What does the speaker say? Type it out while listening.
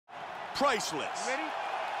Priceless. Ready?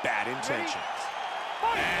 Bad intentions.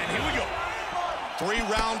 Ready? And here we go.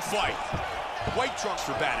 3-round fight. White trunks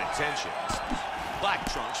for bad intentions. Black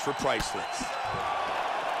trunks for priceless.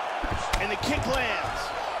 And the kick lands.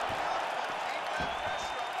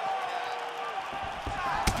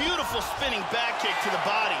 Beautiful spinning back kick to the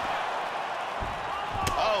body.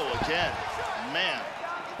 Oh, again. Man.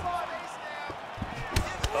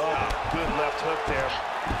 Oh, good left hook there.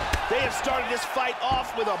 They have started this fight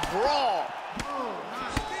off with a brawl.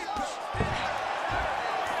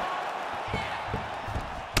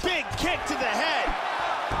 Big kick to the head.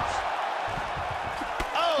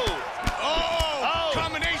 Oh!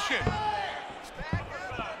 Combination!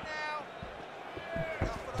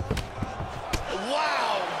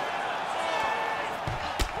 Wow!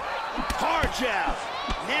 Hard jab.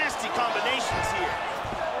 Nasty combinations here.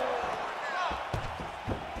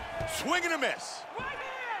 Swing and a miss.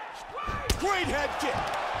 Great head kick.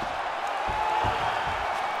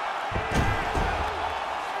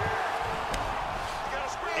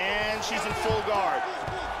 And she's in full guard.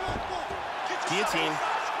 Guillotine.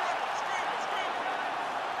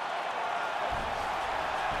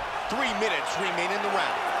 3 minutes remain in the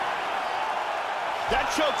round. That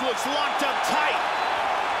choke looks locked up tight.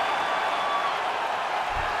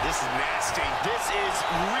 This is nasty. This is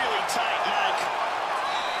really tight, Mike.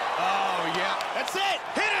 Oh, yeah. That's it.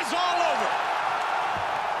 Hit is all over.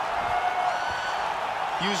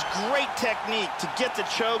 Use great technique to get the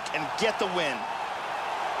choke and get the win.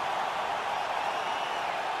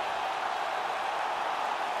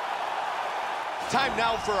 Time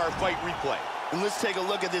now for our fight replay. And let's take a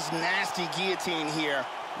look at this nasty guillotine here.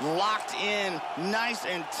 Locked in, nice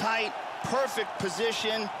and tight, perfect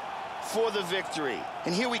position for the victory.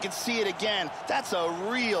 And here we can see it again. That's a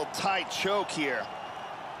real tight choke here.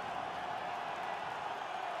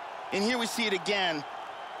 And here we see it again.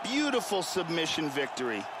 Beautiful submission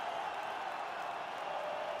victory.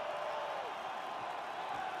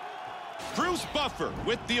 Bruce Buffer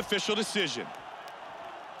with the official decision.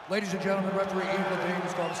 Ladies and gentlemen, referee Ian Levine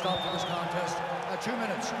has called a stop to this contest at 2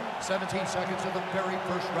 minutes, 17 seconds of the very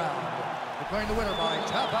first round. Declaring the winner by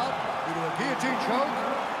tap out due to a guillotine choke,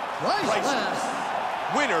 Priceless.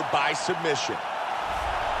 Winner by submission.